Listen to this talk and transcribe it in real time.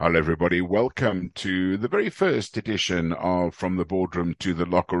Hello, everybody. Welcome to the very first edition of From the Boardroom to the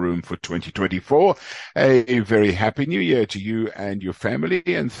Locker Room for 2024. A very happy new year to you and your family,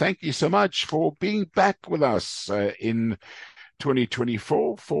 and thank you so much for being back with us in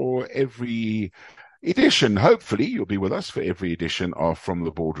 2024 for every edition. Hopefully, you'll be with us for every edition of From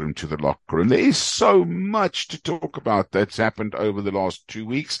the Boardroom to the Locker Room. There is so much to talk about that's happened over the last 2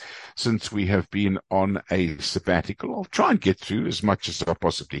 weeks since we have been on a sabbatical. I'll try and get through as much as I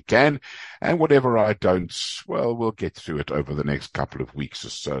possibly can, and whatever I don't, well, we'll get through it over the next couple of weeks or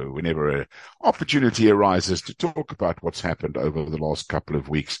so. Whenever an opportunity arises to talk about what's happened over the last couple of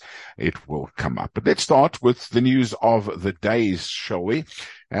weeks, it will come up. But let's start with the news of the days, shall we?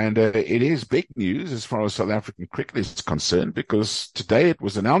 And it is big news as far as South African cricket is concerned, because today it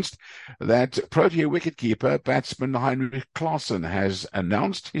was announced that Protea wicketkeeper batsman Heinrich Klaasen has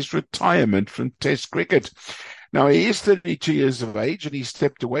announced his retirement from Test cricket. Now, he is 32 years of age and he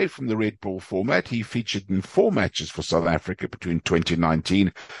stepped away from the red ball format. He featured in 4 matches for South Africa between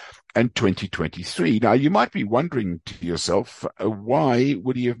 2019 and 2023. Now, you might be wondering to yourself, why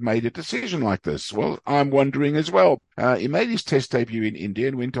would he have made a decision like this? Well, I'm wondering as well. He made his Test debut in India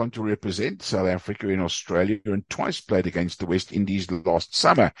and went on to represent South Africa in Australia and twice played against the West Indies last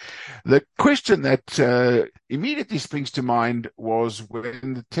summer. The question that immediately springs to mind was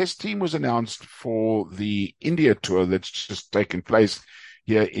when the Test team was announced for the India tour that's just taken place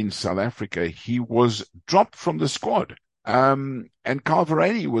here in South Africa, he was dropped from the squad. And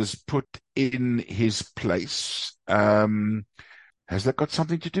Calvarani was put in his place. Has that got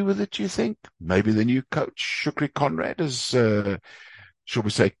something to do with it, do you think? Maybe the new coach, Shukri Conrad, is, shall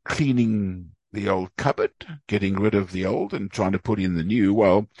we say, cleaning the old cupboard, getting rid of the old and trying to put in the new.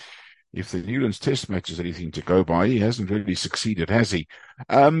 Well, if the Newlands Test match is anything to go by, he hasn't really succeeded, has he?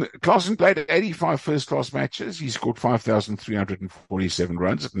 Klaasen played 85 first-class matches. He scored 5,347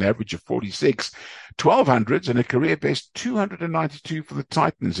 runs at an average of 46, 1,200s, and a career-best 292 for the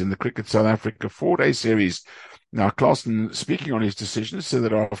Titans in the Cricket South Africa 4-day series. Now, Klaasen, speaking on his decision, said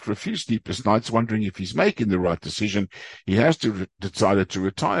that after a few sleepless nights wondering if he's making the right decision, he has decided to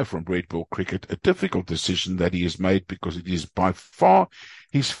retire from red ball cricket, a difficult decision that he has made because it is by far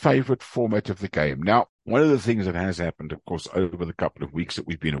his favourite format of the game. Now, one of the things that has happened, of course, over the couple of weeks that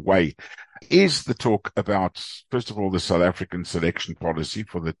we've been away is the talk about, first of all, the South African selection policy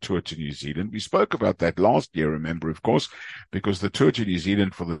for the tour to New Zealand. We spoke about that last year, remember, of course, because the tour to New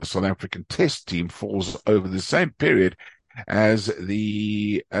Zealand for the South African Test team falls over the same period as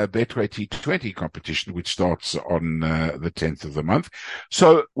the Betway T20 competition, which starts on the 10th of the month.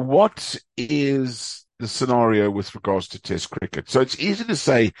 So what is the scenario with regards to Test cricket? So it's easy to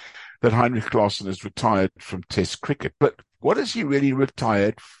say that Heinrich Klaasen has retired from Test cricket, but what is he really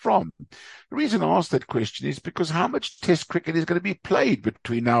retired from? The reason I ask that question is because how much Test cricket is going to be played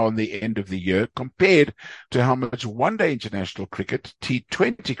between now and the end of the year compared to how much one-day international cricket,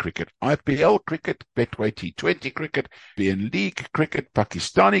 T20 cricket, IPL cricket, Betway T20 cricket, BN League cricket,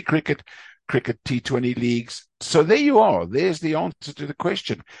 Pakistani cricket T20 leagues. So there you are. There's the answer to the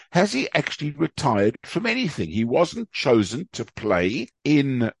question. Has he actually retired from anything? He wasn't chosen to play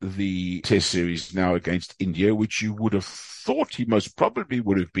in the Test series now against India, which you would have thought he most probably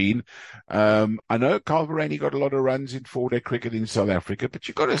would have been. I know Calvarani got a lot of runs in 4-day cricket in South Africa, but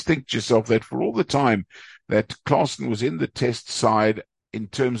you've got to think to yourself that for all the time that Klaasen was in the Test side in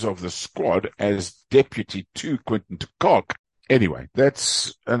terms of the squad as deputy to Quinton de Kock. Anyway,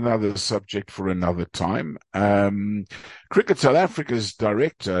 that's another subject for another time. Cricket South Africa's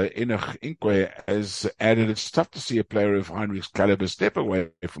director, Enoch Inkwe, has added, it's tough to see a player of Heinrich's caliber step away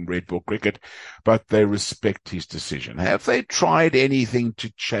from red ball cricket, but they respect his decision. Have they tried anything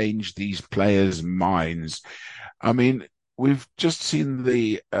to change these players' minds? I mean, we've just seen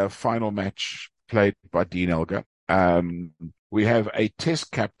the final match played by Dean Elgar. We have a Test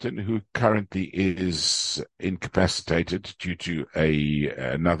captain who currently is incapacitated due to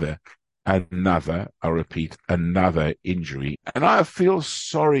another, I repeat, another injury. And I feel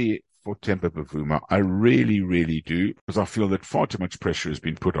sorry for Temba Bavuma. I really, really do, because I feel that far too much pressure has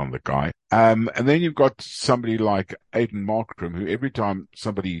been put on the guy. And then you've got somebody like Aiden Markram, who every time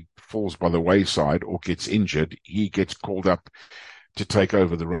somebody falls by the wayside or gets injured, he gets called up to take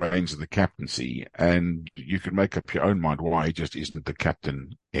over the reins of the captaincy, and you can make up your own mind why he just isn't the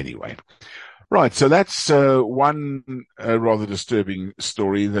captain anyway. Right, so that's one rather disturbing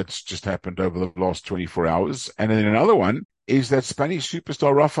story that's just happened over the last 24 hours. And then another one is that Spanish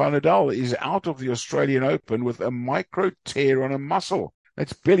superstar Rafael Nadal is out of the Australian Open with a micro tear on a muscle.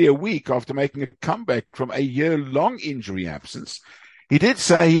 That's barely a week after making a comeback from a year-long injury absence. He did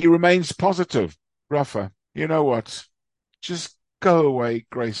say he remains positive. Rafa, you know what? Just go away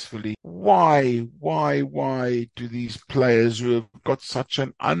gracefully. Why do these players who have got such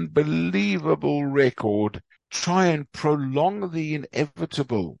an unbelievable record try and prolong the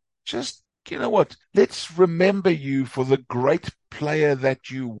inevitable? Just, you know what? Let's remember you for the great player that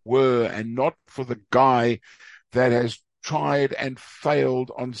you were and not for the guy that has tried and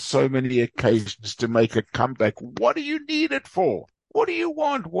failed on so many occasions to make a comeback. What do you need it for? What do you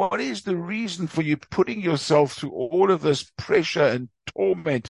want? What is the reason for you putting yourself through all of this pressure and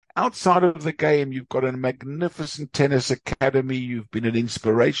torment? Outside of the game, you've got a magnificent tennis academy. You've been an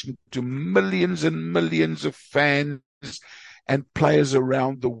inspiration to millions and millions of fans and players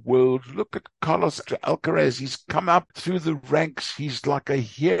around the world. Look at Carlos Alcaraz. He's come up through the ranks. He's like a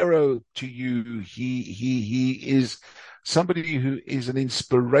hero to you. He is somebody who is an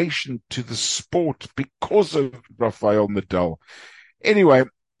inspiration to the sport because of Rafael Nadal. Anyway,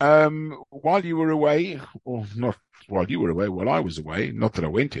 while you were away, or not while you were away, while I was away, not that I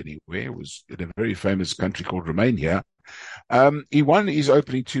went anywhere, it was in a very famous country called Romania. He won his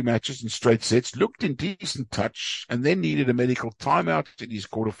opening 2 matches in straight sets, looked in decent touch, and then needed a medical timeout in his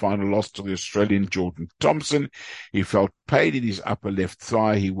quarterfinal loss to the Australian Jordan Thompson. He felt pain in his upper left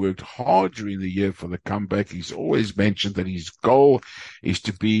thigh. He worked hard during the year for the comeback. He's always mentioned that his goal is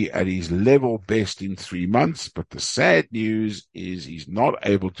to be at his level best in 3 months, but the sad news is he's not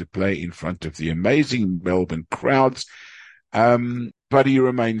able to play in front of the amazing Melbourne crowds. But he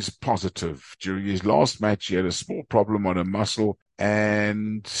remains positive. During his last match, he had a small problem on a muscle,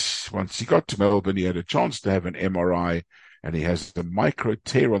 and once he got to Melbourne, he had a chance to have an MRI, and he has a micro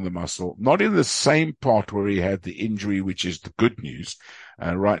tear on the muscle, not in the same part where he had the injury, which is the good news.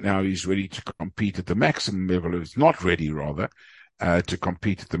 Right now, he's ready to compete at the maximum level. He's not ready, rather, to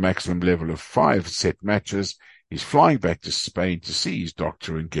compete at the maximum level of 5-set matches. He's flying back to Spain to see his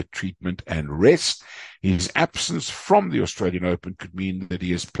doctor and get treatment and rest. His absence from the Australian Open could mean that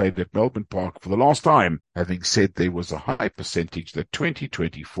he has played at Melbourne Park for the last time, having said there was a high percentage that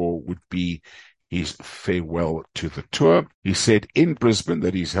 2024 would be his farewell to the tour. He said in Brisbane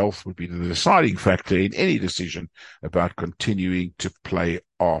that his health would be the deciding factor in any decision about continuing to play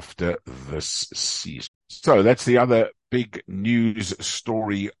after this season. So that's the other big news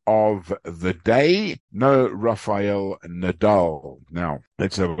story of the day. No Rafael Nadal. Now,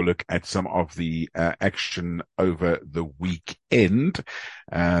 let's have a look at some of the action over the weekend.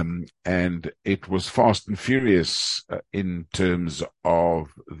 And it was fast and furious in terms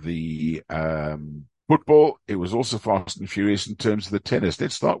of the football. It was also fast and furious in terms of the tennis.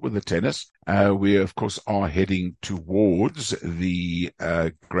 Let's start with the tennis. We, of course, are heading towards the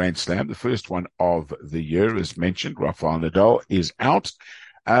Grand Slam, the first one of the year. As mentioned, Rafael Nadal is out.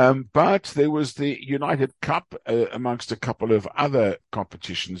 But there was the United Cup amongst a couple of other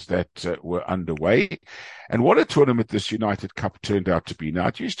competitions that were underway. And what a tournament this United Cup turned out to be. Now,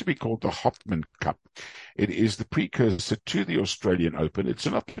 it used to be called the Hopman Cup. It is the precursor to the Australian Open. It's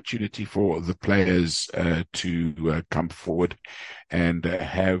an opportunity for the players to come forward and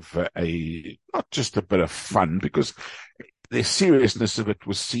have not just a bit of fun, because the seriousness of it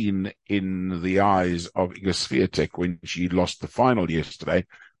was seen in the eyes of Iga Swiatek when she lost the final yesterday,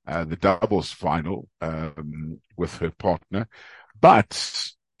 the doubles final with her partner.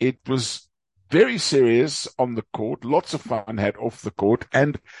 But it was very serious on the court, lots of fun had off the court,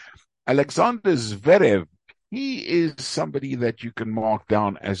 and Alexander Zverev, he is somebody that you can mark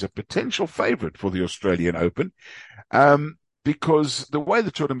down as a potential favorite for the Australian Open. Because the way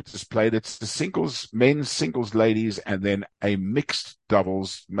the tournament is played, it's the singles, men's, singles, ladies, and then a mixed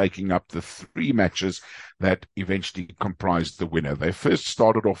doubles making up the 3 matches that eventually comprised the winner. They first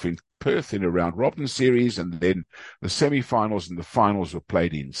started off in Perth in a round-robin series, and then the semi-finals and the finals were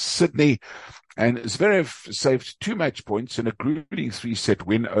played in Sydney. And Zverev saved 2 match points in a grueling 3-set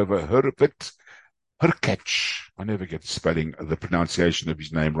win over Hurkacz. I never get the pronunciation of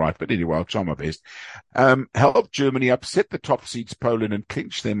his name right, but anyway, I'll try my best. Helped Germany upset the top seeds Poland and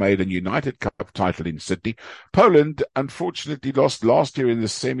clinch their maiden United Cup title in Sydney. Poland, unfortunately, lost last year in the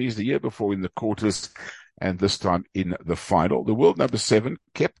semis, the year before in the quarters, and this time in the final. The world number 7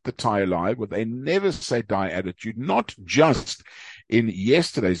 kept the tie alive with a never-say-die attitude, not just in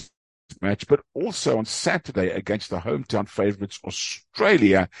yesterday's match, but also on Saturday against the hometown favourites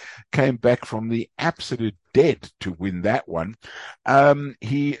Australia, came back from the absolute dead to win that one.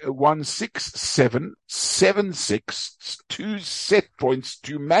 He won 6-7, 7-6, 2 set points,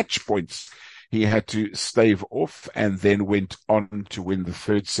 2 match points. He had to stave off and then went on to win the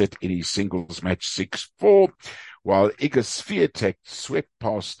 3rd set in his singles match 6-4. While Iga Swiatek swept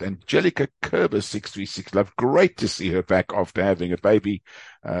past Angelica Kerber 6-3, 6-love. Great to see her back after having a baby.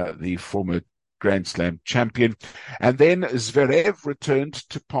 The former Grand Slam champion. And then Zverev returned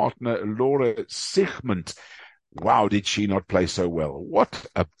to partner Laura Siegemund. Wow, did she not play so well? What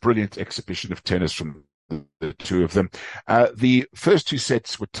a brilliant exhibition of tennis from the two of them. The first two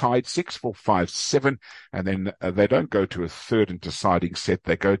sets were tied 6-4, 5-7, and then they don't go to a third and deciding set.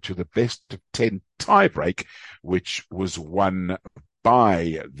 They go to the best of 10 tiebreak, which was won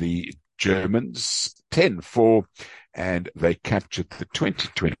by the Germans 10-4, and they captured the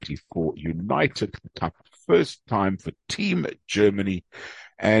 2024 United Cup, first time for Team Germany.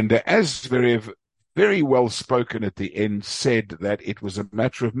 And as Zverev, very well spoken at the end, said that it was a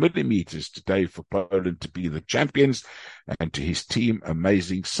matter of millimeters today for Poland to be the champions, and to his team,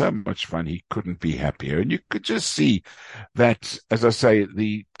 amazing, so much fun, he couldn't be happier. And you could just see that, as I say,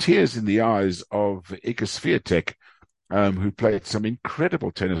 the tears in the eyes of Iga Swiatek, who played some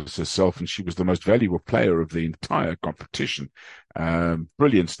incredible tennis herself, and she was the most valuable player of the entire competition.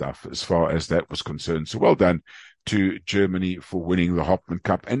 Brilliant stuff as far as that was concerned. So well done to Germany for winning the Hopman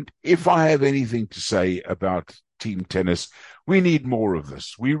Cup. And if I have anything to say about team tennis, we need more of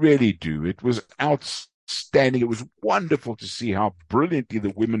this. We really do. It was outstanding. It was wonderful to see how brilliantly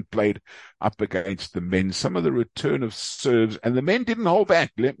the women played up against the men. Some of the return of serves, and the men didn't hold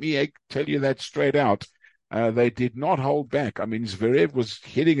back. Let me tell you that straight out. They did not hold back. I mean, Zverev was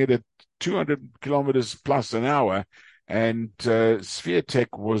hitting it at 200 kilometers plus an hour, and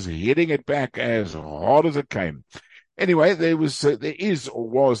Swiatek was hitting it back as hard as it came. Anyway, there was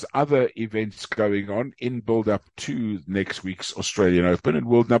other events going on in build-up to next week's Australian Open, and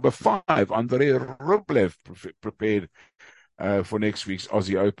world number 5, Andrei Rublev, prepared for next week's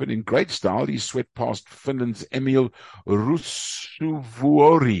Aussie Open. In great style, he swept past Finland's Emil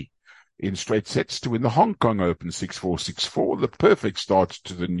Ruusuvuori in straight sets to win the Hong Kong Open 6-4, 6-4. The perfect start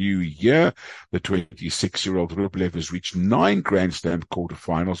to the new year. The 26-year-old Rublev has reached 9 Grand Slam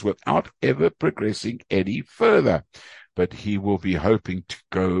quarterfinals without ever progressing any further. But he will be hoping to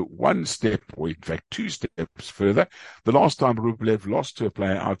go one step, or in fact 2 steps further. The last time Rublev lost to a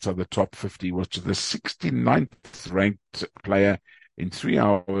player outside the top 50 was to the 69th ranked player in 3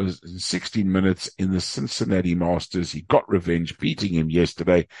 hours and 16 minutes in the Cincinnati Masters. He got revenge, beating him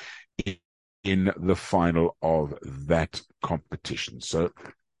yesterday in the final of that competition. So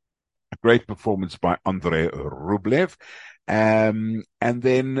a great performance by Andrei Rublev. And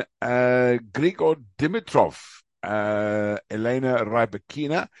then Grigor Dimitrov, Elena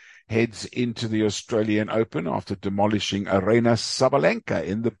Rybakina heads into the Australian Open after demolishing Aryna Sabalenka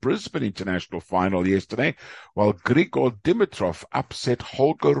in the Brisbane International Final yesterday, while Grigor Dimitrov upset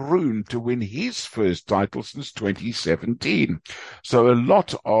Holger Rune to win his first title since 2017. So a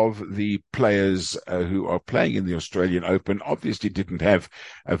lot of the players who are playing in the Australian Open obviously didn't have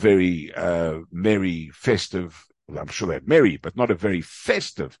a very merry, festive, I'm sure they're merry, but not a very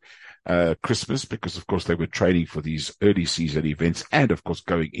festive Christmas, because of course they were training for these early season events, and of course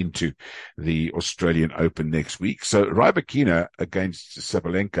going into the Australian Open next week. So Rybakina against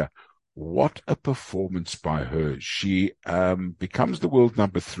Sabalenka, what a performance by her. She becomes the world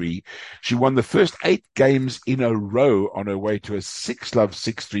number 3. She won the first 8 games in a row on her way to a 6-love,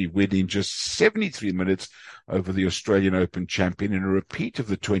 6-3 win in just 73 minutes over the Australian Open champion in a repeat of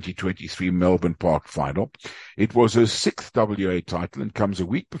the 2023 Melbourne Park final. It was her 6th WA title and comes a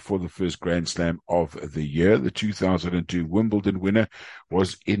week before the first Grand Slam of the year. The 2002 Wimbledon winner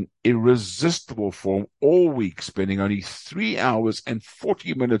was in irresistible form all week, spending only 3 hours and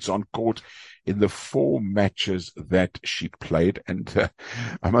 40 minutes on court in the 4 matches that she played. And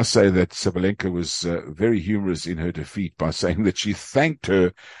I must say that Sabalenka was very humorous in her defeat by saying that she thanked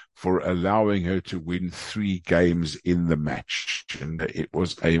her for allowing her to win 3 games in the match. And it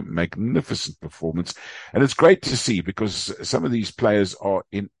was a magnificent performance. And it's great to see, because some of these players are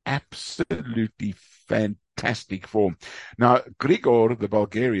in absolutely fantastic form. Now, Grigor, the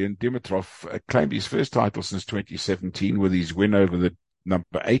Bulgarian, Dimitrov, claimed his first title since 2017 with his win over the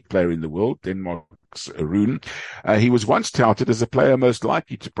number 8 player in the world, Denmark's Rune. He was once touted as a player most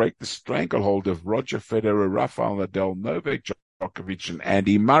likely to break the stranglehold of Roger Federer, Rafael Nadal, Novak Djokovic and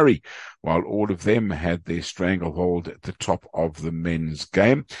Andy Murray, while all of them had their stranglehold at the top of the men's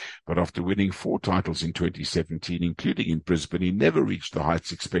game. But after winning 4 titles in 2017, including in Brisbane, he never reached the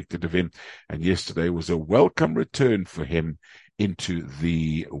heights expected of him, and yesterday was a welcome return for him into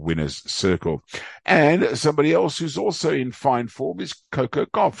the winner's circle. And somebody else who's also in fine form is Coco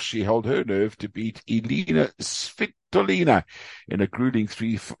Gauff. She held her nerve to beat Elina Svitolina in a grueling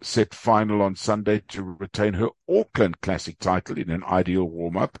 3-set final on Sunday to retain her Auckland Classic title in an ideal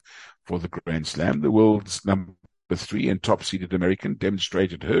warm-up for the Grand Slam. The world's number 3 and top-seeded American,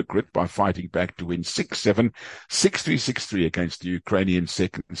 demonstrated her grit by fighting back to win 6-7, 6-3, 6-3 against the Ukrainian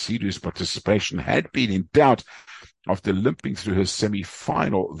second seed, whose participation had been in doubt after limping through her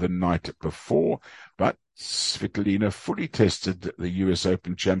semi-final the night before. But Svitolina fully tested the US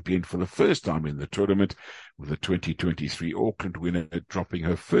Open champion for the first time in the tournament, with the 2023 Auckland winner dropping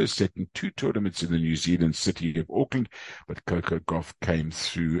her first set in 2 tournaments in the New Zealand city of Auckland. But Coco Gauff came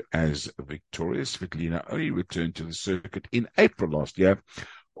through as victorious. Svitolina only returned to the circuit in April last year,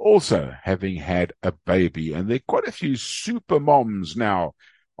 also having had a baby. And there are quite a few super moms now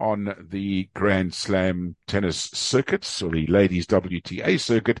on the Grand Slam tennis circuits, or the ladies WTA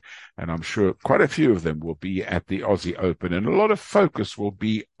circuit, and I'm sure quite a few of them will be at the Aussie Open, and a lot of focus will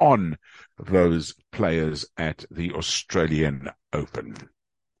be on those players at the Australian Open.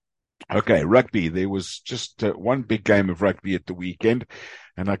 Okay, rugby. There was just one big game of rugby at the weekend,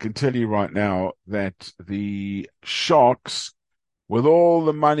 and I can tell you right now that the Sharks, with all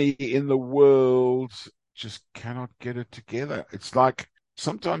the money in the world, just cannot get it together. It's like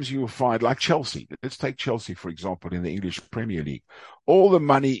sometimes you will find, like Chelsea. Let's take Chelsea, for example, in the English Premier League. All the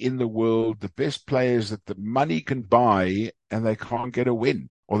money in the world, the best players that the money can buy, and they can't get a win.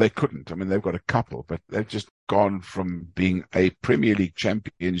 Or they couldn't. I mean, they've got a couple, but they've just gone from being a Premier League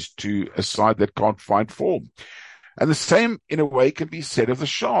champions to a side that can't find form. And the same, in a way, can be said of the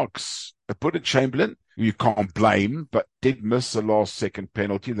Sharks. Buddha Chamberlain, who you can't blame, but did miss a last-second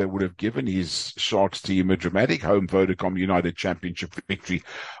penalty that would have given his Sharks team a dramatic home Vodacom United Championship victory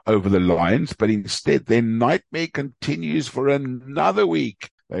over the Lions. But instead, their nightmare continues for another week.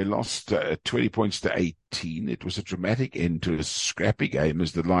 They lost 20 points to 18. It was a dramatic end to a scrappy game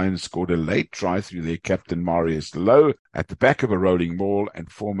as the Lions scored a late try through their captain Marius Lowe at the back of a rolling ball,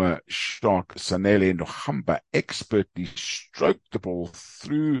 and former Shark Sanele Nohamba expertly stroked the ball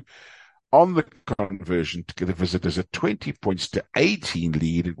through on the conversion to give the visitors a 20 points to 18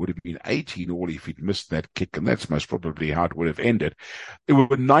 lead. It would have been 18 all if he'd missed that kick, and that's most probably how it would have ended. There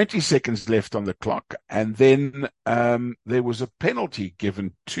were 90 seconds left on the clock, and then there was a penalty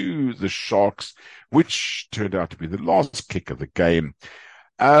given to the Sharks, which turned out to be the last kick of the game.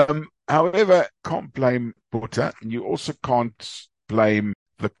 However, can't blame Butter, and you also can't blame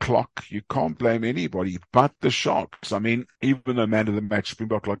the clock. You can't blame anybody but the Sharks. I mean, even the man of the match,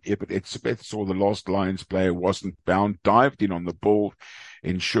 Springbok like Ebert Etzebeth, saw the last Lions player wasn't bound, dived in on the ball,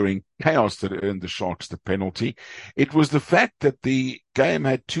 ensuring chaos that earned the Sharks the penalty. It was the fact that the game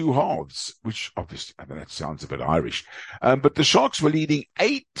had 2 halves, which obviously, I mean, that sounds a bit Irish, but the Sharks were leading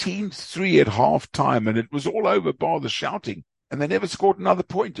 18-3 at half-time, and it was all over bar the shouting. And they never scored another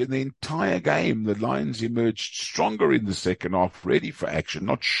point in the entire game. The Lions emerged stronger in the second half, ready for action.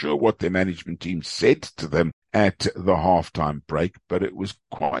 Not sure what their management team said to them at the halftime break, but it was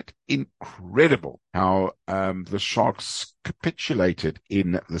quite incredible how the Sharks capitulated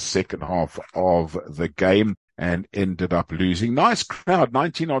in the second half of the game and ended up losing. Nice crowd,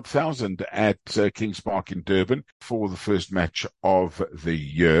 19,000 at Kings Park in Durban for the first match of the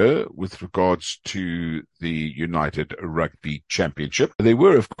year with regards to the United Rugby Championship. There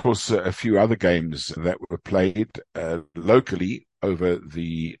were, of course, a few other games that were played locally over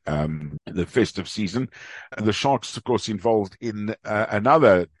the festive season. The Sharks, of course, involved in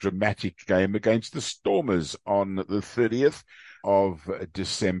another dramatic game against the Stormers on the 30th of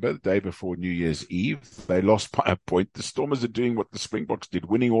December, the day before New Year's Eve. They lost by a point. The Stormers are doing what the Springboks did,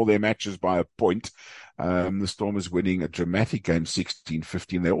 winning all their matches by a point. The Stormers winning a dramatic game,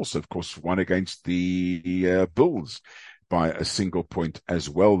 16-15. They also, of course, won against the Bulls by a single point as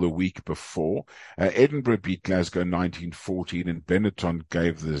well the week before. Edinburgh beat Glasgow 19-14, and Benetton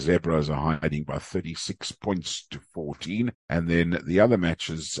gave the Zebras a hiding by 36 points to 14. And then the other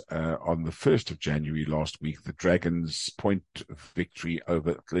matches on the 1st of January last week, the Dragons' point victory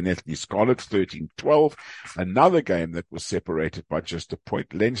over Glenelg Scarlets 13-12. Another game that was separated by just a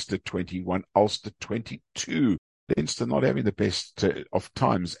point, Leinster 21, Ulster 22. Leinster not having the best of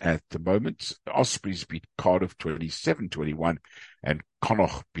times at the moment. Ospreys beat Cardiff 27-21, and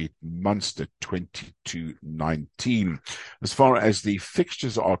Connacht beat Munster 22-19. As far as the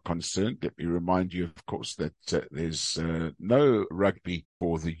fixtures are concerned, let me remind you, of course, that there's no rugby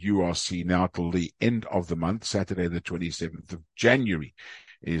for the URC now till the end of the month. Saturday, the 27th of January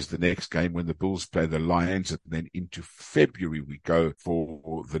is the next game when the Bulls play the Lions, and then into February we go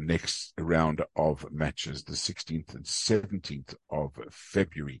for the next round of matches, the 16th and 17th of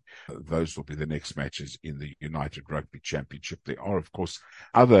February. Those will be the next matches in the United Rugby Championship. There are, of course,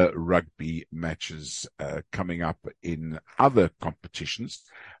 other rugby matches coming up in other competitions.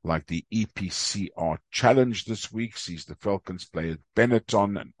 like the EPCR Challenge this week sees the Falcons play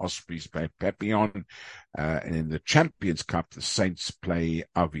Benetton and Ospreys play Papillon. And in the Champions Cup, the Saints play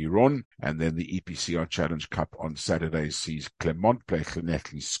Aviron. And then the EPCR Challenge Cup on Saturday sees Clermont play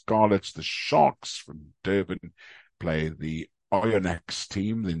Llanelli Scarlets. The Sharks from Durban play the Oyonnax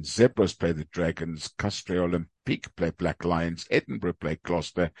team. Then Zebras play the Dragons. Castres Olympique play Black Lions. Edinburgh play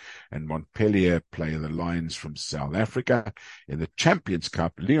Gloucester. And Montpellier play the Lions from South Africa. In the Champions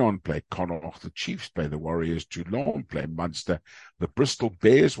Cup, Lyon play Connacht. The Chiefs play the Warriors. Toulon play Munster. The Bristol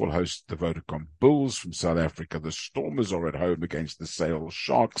Bears will host the Vodacom Bulls from South Africa. The Stormers are at home against the Sale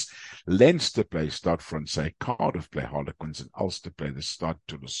Sharks. Leinster play Stade Francais. Cardiff play Harlequins. And Ulster play the Stade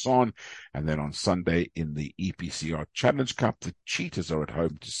Toulousain. And then on Sunday in the EPCR Challenge Cup, the Cheetahs are at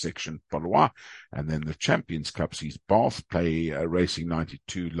home to Section Palois. And then the Champions Cup sees Bath play Racing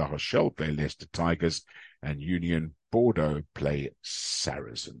 92. La Rochelle play Leicester Tigers. And Union Bordeaux play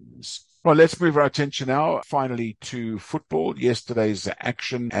Saracens. Well, let's move our attention now finally to football. Yesterday's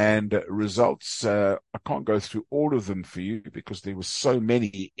action and results. I can't go through all of them for you because there were so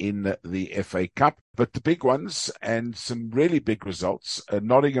many in the FA Cup. But the big ones and some really big results.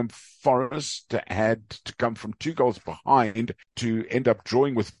 Nottingham Forest had to come from 2 goals behind to end up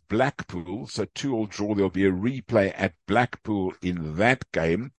drawing with Blackpool. So 2-2 draw. There'll be a replay at Blackpool in that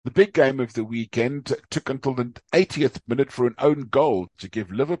game. The big game of the weekend took until the 80th minute for an own goal to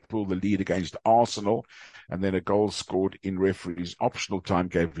give Liverpool the lead against Arsenal. And then a goal scored in referee's optional time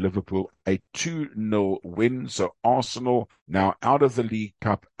gave Liverpool a 2-0 win. So Arsenal now out of the League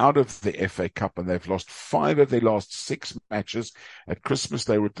Cup, out of the FA Cup, and they've lost 5 of their last 6 matches. At Christmas,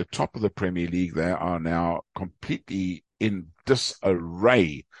 they were at the top of the Premier League. They are now completely in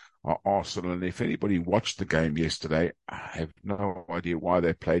disarray, Arsenal. And if anybody watched the game yesterday, I have no idea why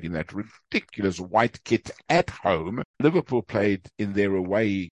they played in that ridiculous white kit at home. Liverpool played in their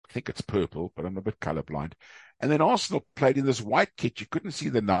away, I think it's purple, but I'm a bit colorblind. And then Arsenal played in this white kit. You couldn't see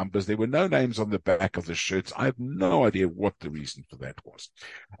the numbers. There were no names on the back of the shirts. I have no idea what the reason for that was.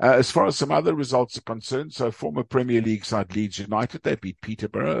 As far as some other results are concerned, so former Premier League side Leeds United, they beat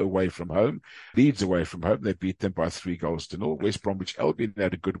Peterborough away from home. Leeds away from home, they beat them by 3-0. West Bromwich Albion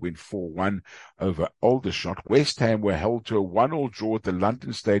had a good win 4-1 over Aldershot. West Ham were held to a 1-1 draw at the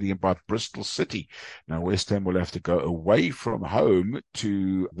London Stadium by Bristol City. Now West Ham will have to go away from home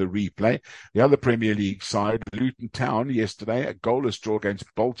to the replay. The other Premier League side, Luton Town, yesterday, a goalless draw against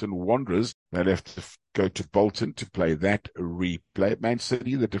Bolton Wanderers. They'll have to go to Bolton to play that replay. Man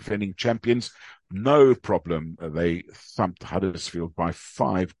City, the defending champions, no problem. They thumped Huddersfield by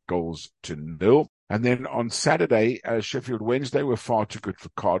 5-0. And then on Saturday, Sheffield Wednesday were far too good for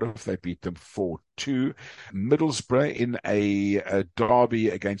Cardiff. They beat them 4-2. Middlesbrough in a derby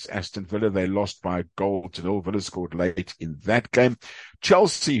against Aston Villa, they lost by 1-0. Villa scored late in that game.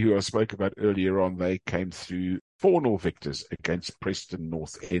 Chelsea, who I spoke about earlier on, they came through 4-0 victors against Preston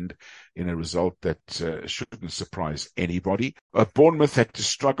North End in a result that shouldn't surprise anybody. Bournemouth had to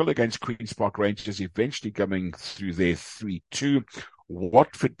struggle against Queen's Park Rangers, eventually coming through their 3-2.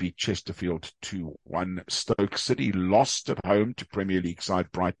 Watford beat Chesterfield 2-1. Stoke City lost at home to Premier League side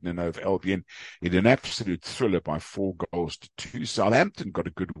Brighton and Hove Albion in an absolute thriller by 4-2. Southampton got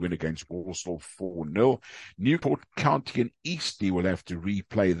a good win against Walsall 4-0. Newport County and Eastleigh will have to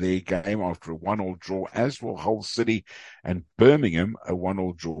replay their game after a 1-1 draw, as will Hull City and Birmingham, a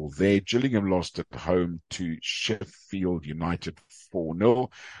 1-1 draw there. Gillingham lost at home to Sheffield United 4-0.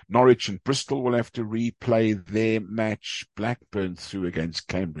 Norwich and Bristol will have to replay their match. Blackburn through against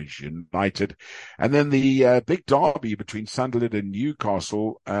Cambridge United. And then the big derby between Sunderland and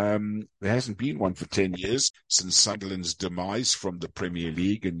Newcastle. There hasn't been one for 10 years since Sunderland's demise from the Premier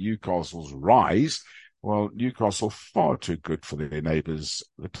League and Newcastle's rise. Well, Newcastle far too good for their neighbours.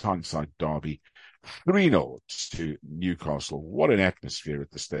 The Tyneside derby, 3-0 to Newcastle. What an atmosphere at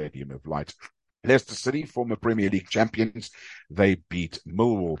the Stadium of Light. Leicester City, former Premier League champions, they beat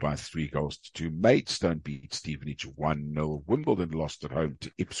Millwall by 3-2. Maidstone beat Stevenage 1-0. Wimbledon lost at home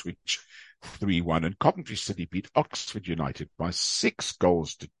to Ipswich 3-1. And Coventry City beat Oxford United by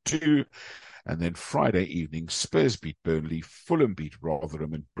 6-2. And then Friday evening, Spurs beat Burnley, Fulham beat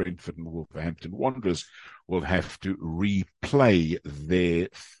Rotherham, and Brentford and Wolverhampton Wanderers will have to replay their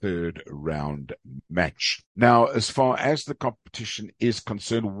third round match. Now, as far as the competition is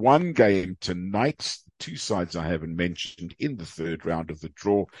concerned, one game tonight, two sides I haven't mentioned in the third round of the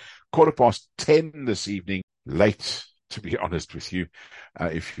draw, 10:15 this evening, late, to be honest with you.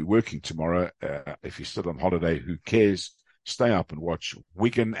 If you're working tomorrow, if you're still on holiday, who cares? Stay up and watch.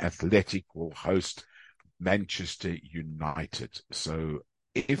 Wigan Athletic will host Manchester United. So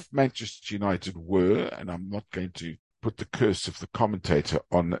if Manchester United were, and I'm not going to put the curse of the commentator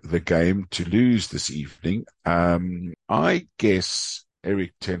on the game to lose this evening. I guess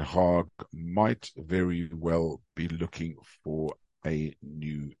Erik ten Hag might very well be looking for a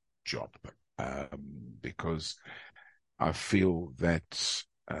new job, because I feel that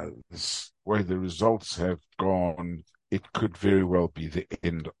this way the results have gone, it could very well be the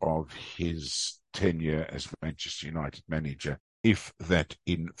end of his tenure as Manchester United manager, if that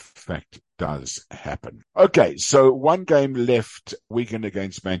in fact does happen. Okay, so one game left, Wigan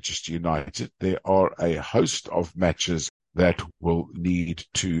against Manchester United. There are a host of matches that will need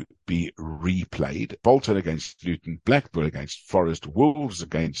to be replayed. Bolton against Luton, Blackburn against Forest, Wolves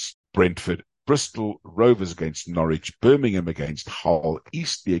against Brentford, Bristol Rovers against Norwich, Birmingham against Hull,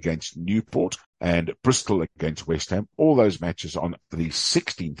 Eastleigh against Newport, and Bristol against West Ham. All those matches on the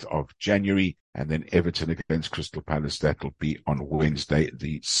 16th of January, and then Everton against Crystal Palace. That will be on Wednesday,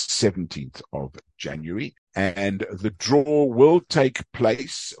 the 17th of January. And the draw will take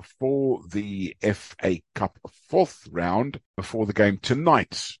place for the FA Cup fourth round before the game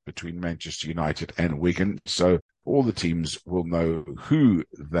tonight between Manchester United and Wigan. So all the teams will know who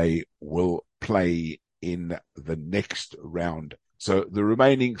they will play in the next round. So the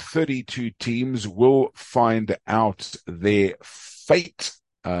remaining 32 teams will find out their fate,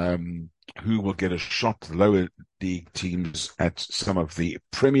 who will get a shot, the lower league teams at some of the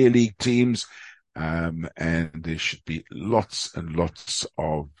Premier League teams. And there should be lots and lots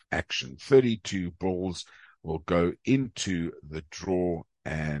of action. 32 balls will go into the draw,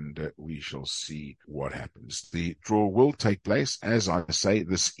 and we shall see what happens. The draw will take place, as I say,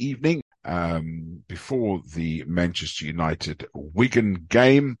 this evening, before the Manchester United Wigan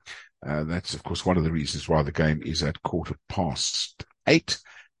game. That's, of course, one of the reasons why the game is at 8:15.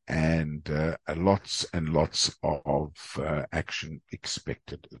 And lots and lots of action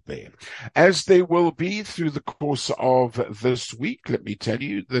expected there. As there will be through the course of this week, let me tell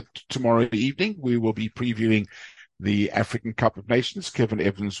you that tomorrow evening we will be previewing the African Cup of Nations. Kevin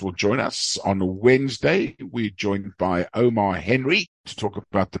Evans will join us. On Wednesday, we're joined by Omar Henry to talk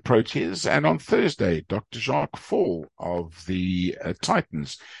about the Proteas. And on Thursday, Dr. Jacques Fall of the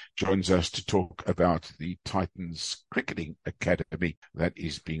Titans joins us to talk about the Titans Cricketing Academy that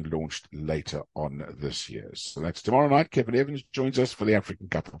is being launched later on this year. So that's tomorrow night. Kevin Evans joins us for the African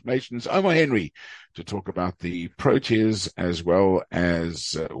Cup of Nations. Omar Henry to talk about the Proteas as well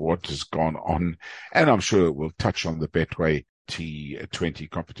as what has gone on. And I'm sure we'll touch on the Betway T20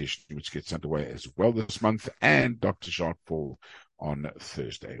 competition, which gets underway as well this month, and Dr. Jacques Fall on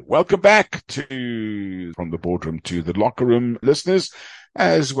Thursday. Welcome back from the boardroom to the locker room, listeners,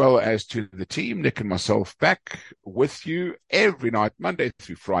 as well as to the team. Nick and myself back with you every night, Monday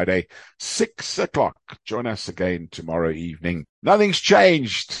through Friday, 6:00. Join us again tomorrow evening. Nothing's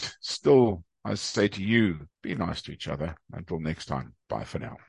changed. Still, I say to you, be nice to each other. Until next time, bye for now.